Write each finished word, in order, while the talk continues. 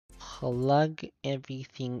Plug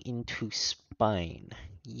everything into spine.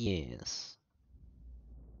 Yes.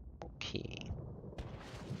 Okay.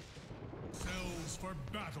 Cells for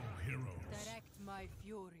battle, heroes.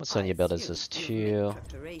 What Sonya build is this? 2,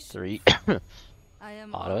 3.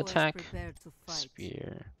 Auto attack.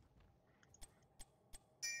 Spear.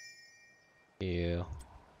 2,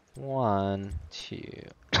 1, 2.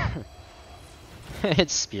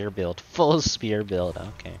 It's spear build. Full spear build.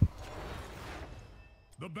 Okay.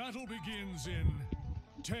 The battle begins in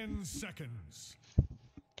 10 seconds.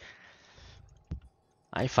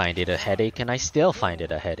 I find it a headache, and I still find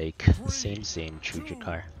it a headache. Same,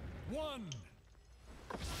 Chujakar. 1.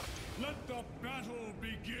 Let the battle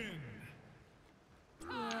begin.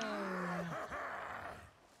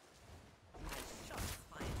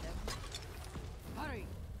 Hurry.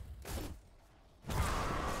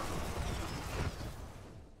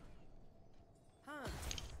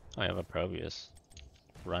 I have a Probius.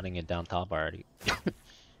 Running it down top already.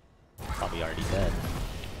 Probably already dead.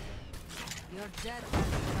 You're dead.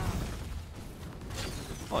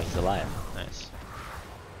 Oh, he's alive. Nice.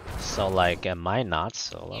 So, like, am I not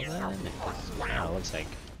solo then? Yeah, it looks like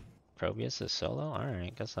Probius is solo?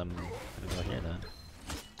 Alright, guess I'm gonna go here then.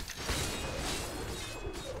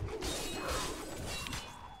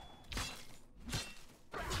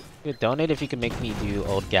 Dude, donate if you can make me do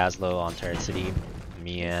old Gazlo on Turret City.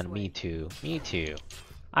 Man, me too. Me too.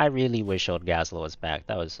 I really wish old Gazlo was back.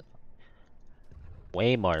 That was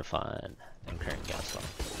way more fun than current Gazlo.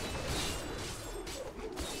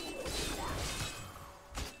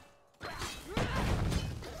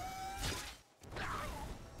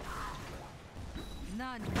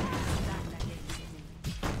 None.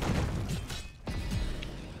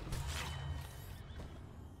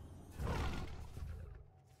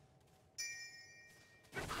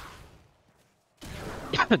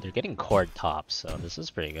 They're getting cord top, so this is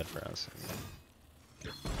pretty good for us.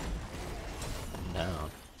 No.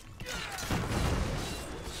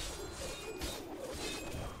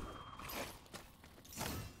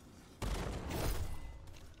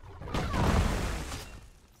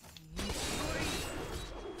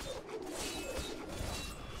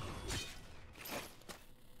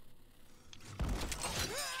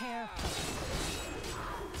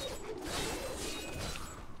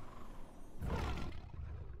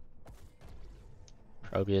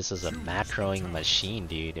 Probius is a macroing machine,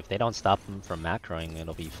 dude. If they don't stop him from macroing,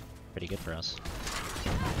 it'll be pretty good for us.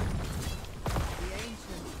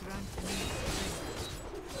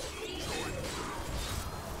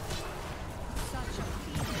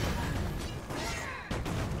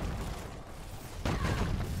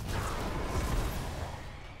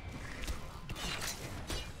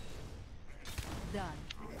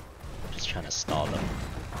 Just trying to stall them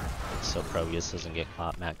so Probius doesn't get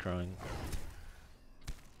caught macroing.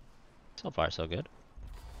 So far, so good.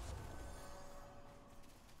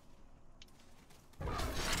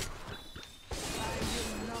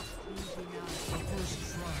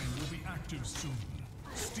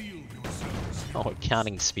 Oh,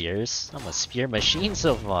 counting spears? I'm a spear machine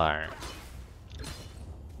so far.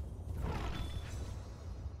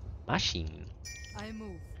 Machine.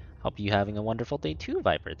 Hope you having a wonderful day too,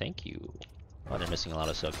 Viper. Thank you. Oh, they're missing a lot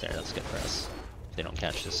of soak there. That's good for us. If they don't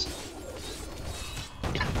catch this.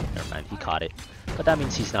 Never mind, he caught it. But that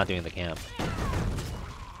means he's not doing the camp.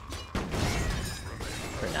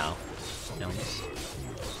 For now.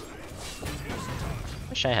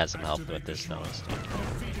 Wish I had some help with this though.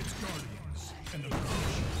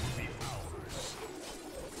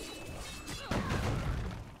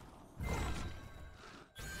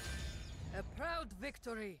 A proud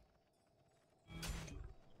victory.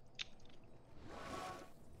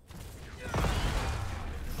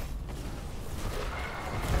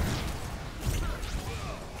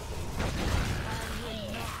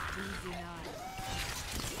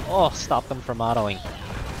 Oh, stop them from autoing.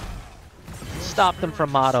 Stop them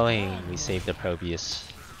from autoing. We saved the Probius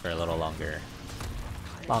for a little longer.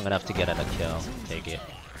 Long enough to get in a kill. Take it.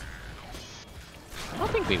 I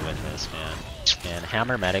don't think we win this, man. Man,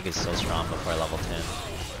 Hammer Medic is so strong before level 10.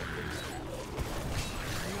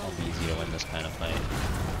 It'll be easy to win this kind of fight.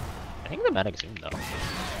 I think the Medic's in though.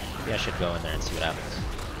 Maybe I should go in there and see what happens.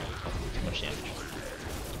 Too much damage.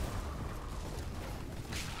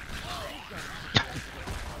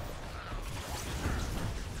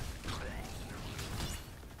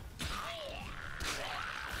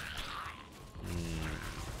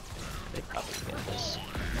 They probably get this.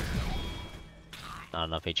 Not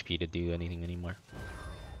enough HP to do anything anymore.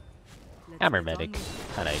 Hammer Medic,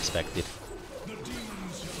 kinda expected.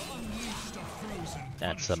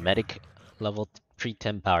 That's a medic level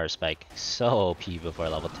pre-10 power spike. So OP before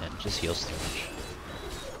level 10. Just heals too much.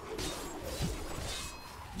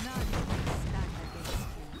 None can stand against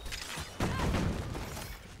you.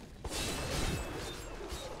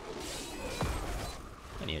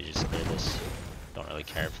 I need to just clear this. Don't really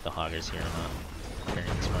care if the Hogger's here or not.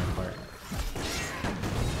 Clearing this one part.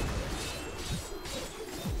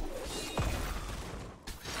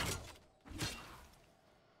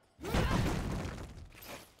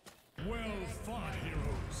 Well fought,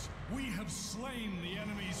 heroes. We have slain the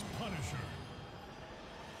enemy's Punisher.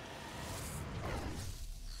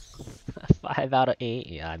 5 out of 8.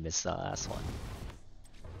 Yeah, I missed the last one.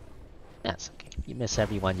 That's okay. You miss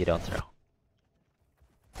every one you don't throw.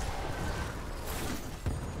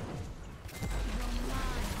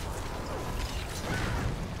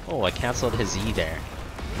 Oh, I cancelled his E there.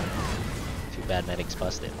 Too bad Medic's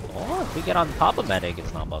busted. Oh, if we get on top of Medic,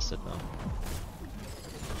 it's not busted though.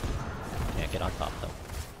 Can't get on top though.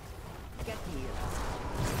 Get here.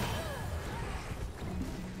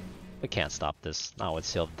 We can't stop this. Not with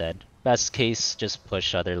Sylph dead. Best case, just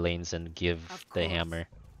push other lanes and give the hammer.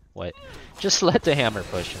 What? Just let the hammer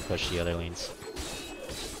push and push the other lanes.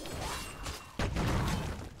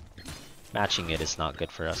 Matching it is not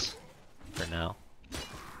good for us. For now.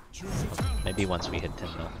 Maybe once we hit 10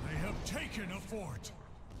 though. They have taken a fort.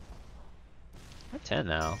 We're 10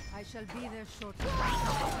 now. I shall be there shortly.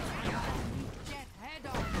 Get head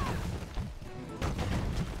on.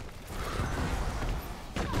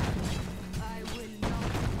 I will not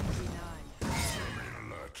be denied. Remain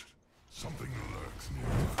alert. Something lurks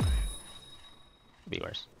nearby. Could be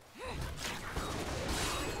worse.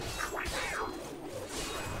 My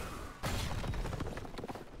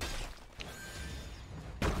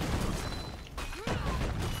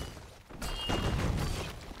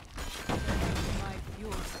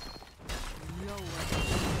fury. No one.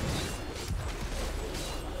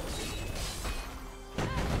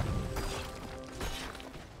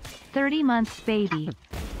 30 months baby.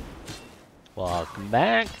 Welcome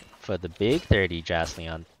back for the big 30,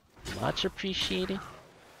 Jasleon. Much appreciated.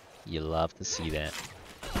 You love to see that.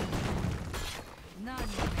 None.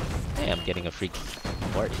 Hey, I'm getting a free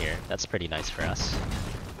fort here. That's pretty nice for us.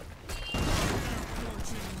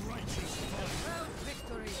 Proud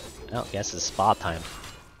victory. Oh, guess it's spot time.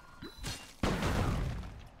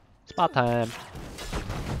 Spot time.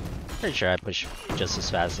 Pretty sure I push just as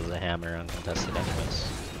fast as a hammer uncontested anyways.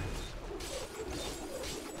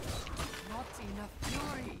 Not enough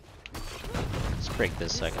fury. Let's break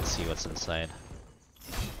this so I can see what's inside.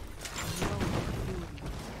 No fury.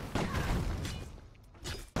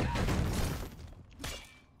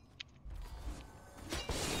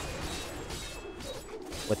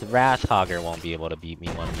 With Wrath, Hogger won't be able to beat me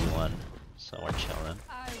 1v1, so we're chilling.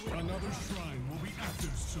 I will. Another shrine will be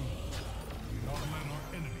active soon. Do not let our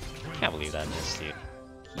enemy win. Can't believe that missed, dude.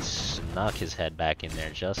 He snuck his head back in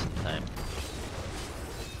there just in time.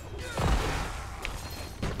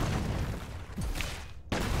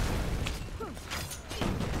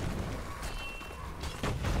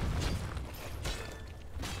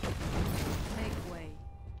 Make way.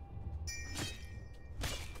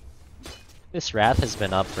 This Wrath has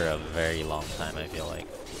been up for a very long time, I feel like.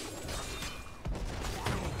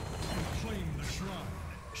 Claim the shrine.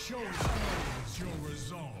 Show us always your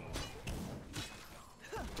resolve.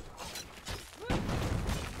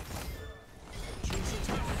 Choose a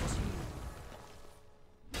target.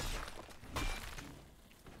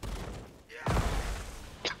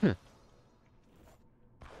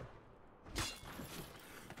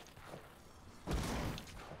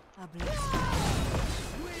 A blessing.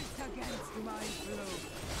 Wilt against my flow.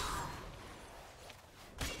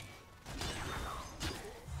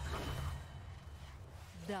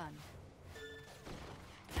 Done.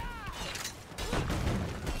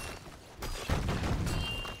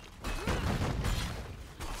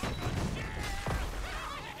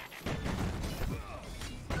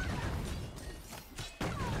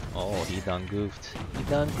 Oh, he done goofed. He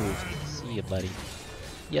done goofed. See ya, buddy.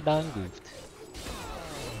 You done goofed.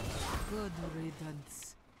 Good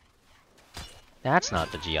riddance. That's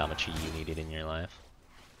not the geometry you needed in your life.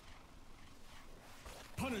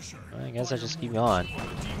 Punisher. I guess I just keep going.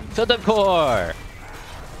 To the core!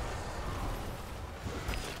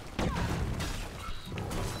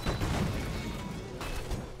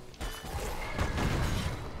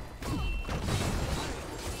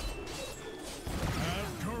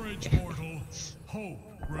 Have courage, mortal. Hope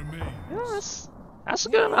remains. Yes. That's a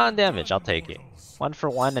good amount of damage. I'll take it. 1 for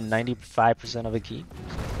 1 and 95% of a key.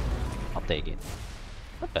 I'll take it.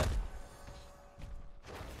 Not bad.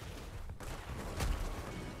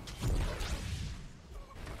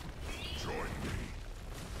 Join me.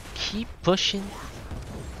 keep pushing,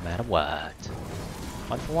 no matter what.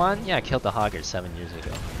 1 for 1? Yeah, I killed the Hogger 7 years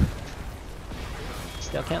ago.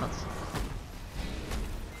 Still counts.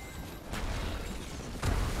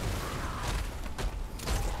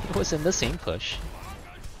 It was in the same push.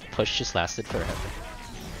 Push just lasted forever.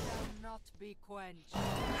 Not be quenched.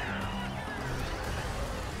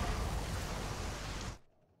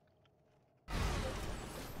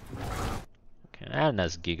 Okay,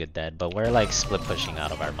 Adna's Giga dead, but we're like split pushing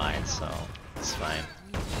out of our minds, so it's fine.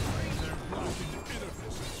 Their broken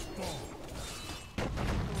edifices fall.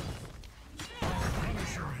 Our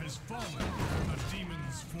Punisher has fallen from the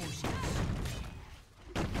demon's forces.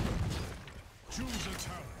 Choose a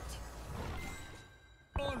talent.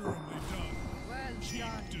 Honorably done. Well Keep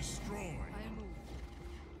done. destroy. I move.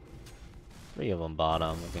 3 of them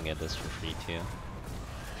bottom. We can get this for free too.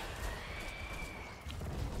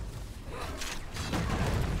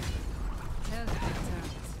 Health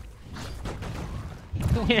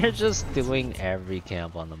returns. We're just doing every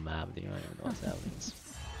camp on the map. Do you know what's happening? It's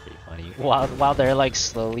pretty funny. While they're like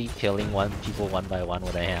slowly killing people one by one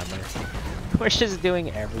with a hammer, we're just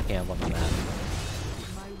doing every camp on the map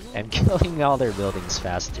My wound and killing all their buildings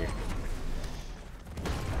faster.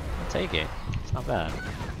 I'll take it. It's not bad.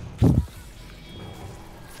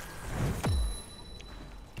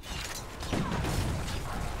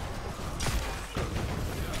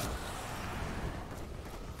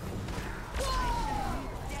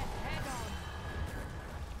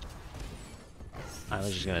 I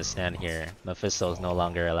was just gonna stand here. Mephisto is no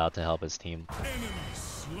longer allowed to help his team. Enemy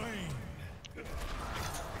slain.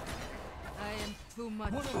 I am too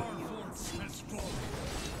much One of for our you. forts has fallen.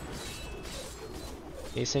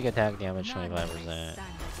 Basic attack damage None 25%. may stand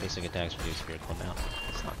Basic attacks reduce critical now.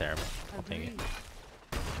 It's not terrible. I'll take it.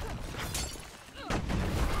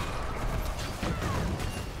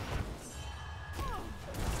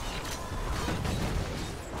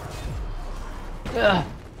 Ugh.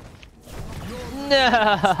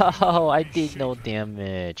 No, I did no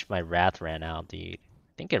damage. My wrath ran out, dude. I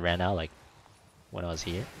think it ran out like when I was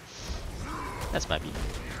here. That's my beat.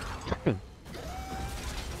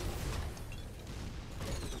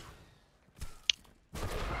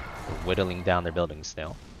 Whittling down their buildings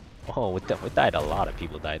still. Oh, we died. A lot of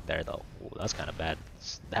people died there though. Ooh, that's kind of bad.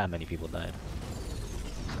 That many people died.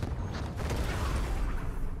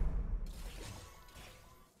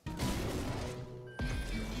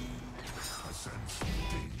 I sense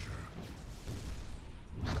danger.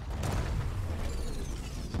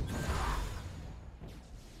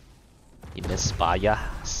 You miss Spaya?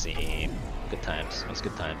 Same. Good times. It was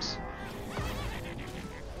good times.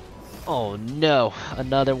 Oh no!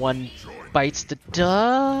 Another one bites the dust.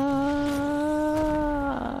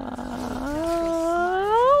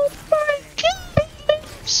 Oh my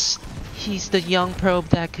goodness! He's the young probe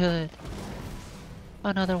that could.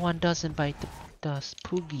 Another one doesn't bite the dust.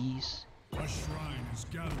 Poogies. A shrine is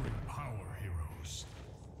gathering power, heroes.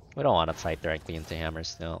 We don't want to fight directly into hammer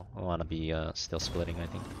still. We want to be still splitting, I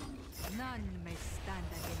think. None may stand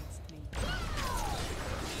against me.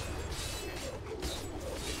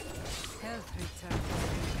 Health returns.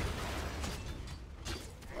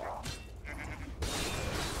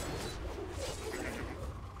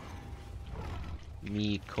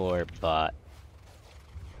 Me core bot.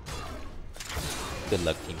 Good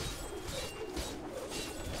luck, team.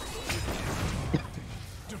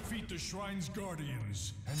 Defeat the shrine's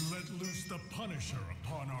guardians and let loose the Punisher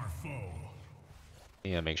upon our foe.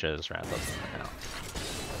 You gotta make sure this round doesn't run out.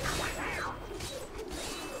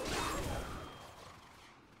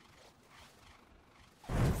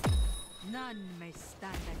 None may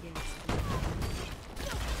stand against me.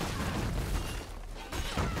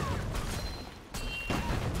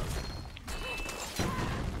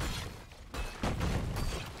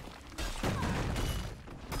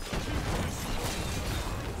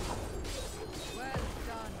 Well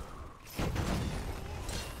done.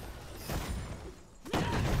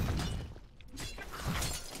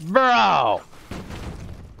 Bro!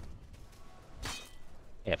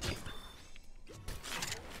 AFK.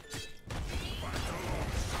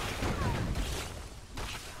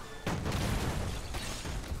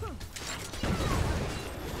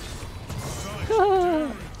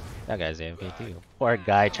 That guy's AFK too. Poor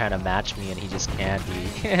guy trying to match me and he just can't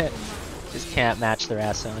be. Just can't match the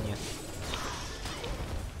ass Sonya.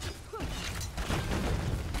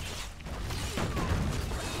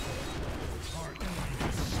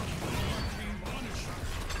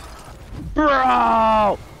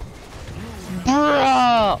 Bro!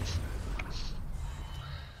 Bro!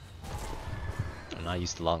 I'm not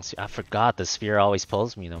used to long spear. I forgot the spear always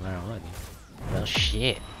pulls me no matter what. No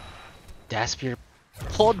shit. That spear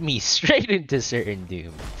pulled me straight into certain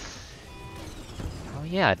doom. Oh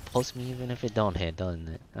yeah, it pulls me even if it don't hit, doesn't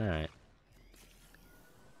it? Alright.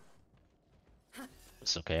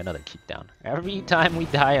 It's okay, another keep down. Every time we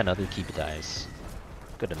die, another keep dies.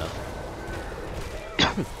 Good enough.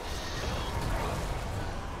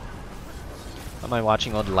 Am I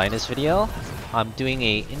watching old Linus video? I'm doing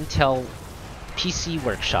a Intel PC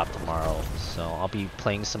workshop tomorrow, so I'll be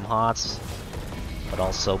playing some HOTS, but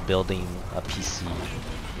also building a PC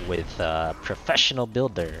with a professional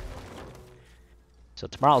builder. So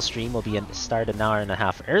tomorrow's stream will be start an hour and a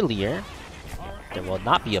half earlier. There will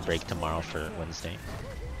not be a break tomorrow for Wednesday.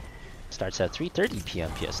 Starts at 3:30 p.m.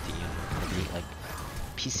 PST. It'll be like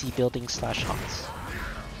PC building / HOTS.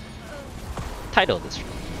 Title of this stream.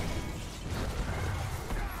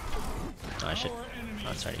 Oh, I should. Oh,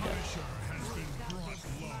 it's already done.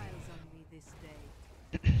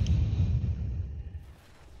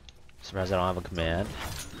 Surprised I don't have a command.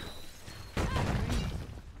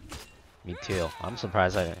 Me too. I'm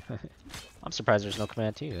surprised I'm surprised there's no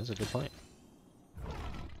command too. That's a good point.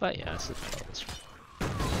 But yeah, it's the title of this stream.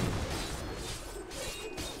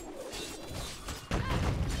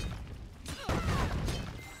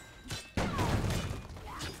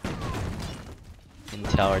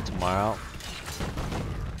 Intel or tomorrow?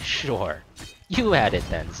 Sure. You add it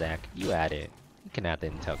then, Zach. You add it. You can add the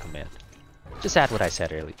Intel command. Just add what I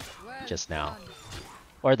said earlier. Just now.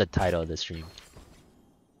 Or the title of the stream.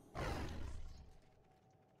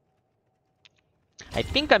 I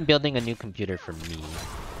think I'm building a new computer for me.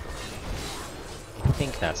 I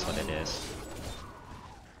think that's what it is.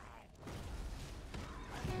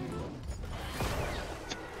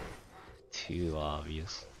 Too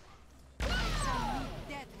obvious.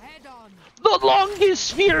 The longest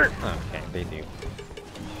sphere! Okay, they do.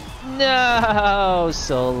 No!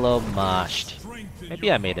 Solo moshed.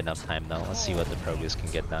 Maybe I made enough time though. Let's see what the Probius can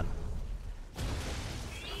get done.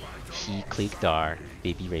 He clicked R.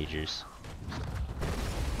 Baby Ragers.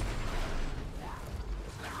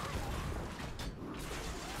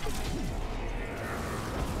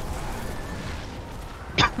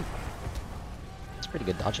 It's pretty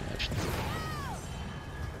good dodging actually.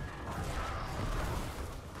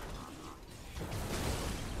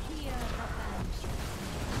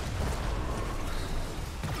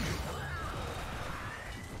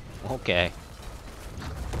 Okay.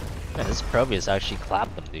 Man, this Probius actually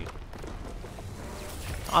clapped them, dude.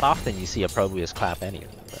 Not often you see a Probius clap anything,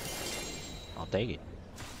 but I'll take it.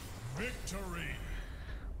 Victory.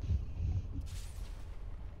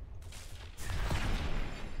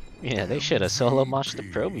 Yeah, they should have solo moshed the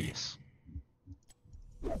Probius.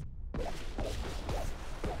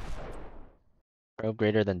 Probe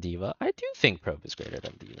greater than Diva? I do think Probe is greater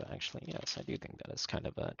than Diva, actually. Yes, I do think that is kind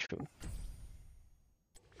of true.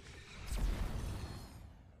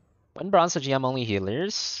 When bronze GM only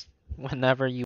healers? Whenever you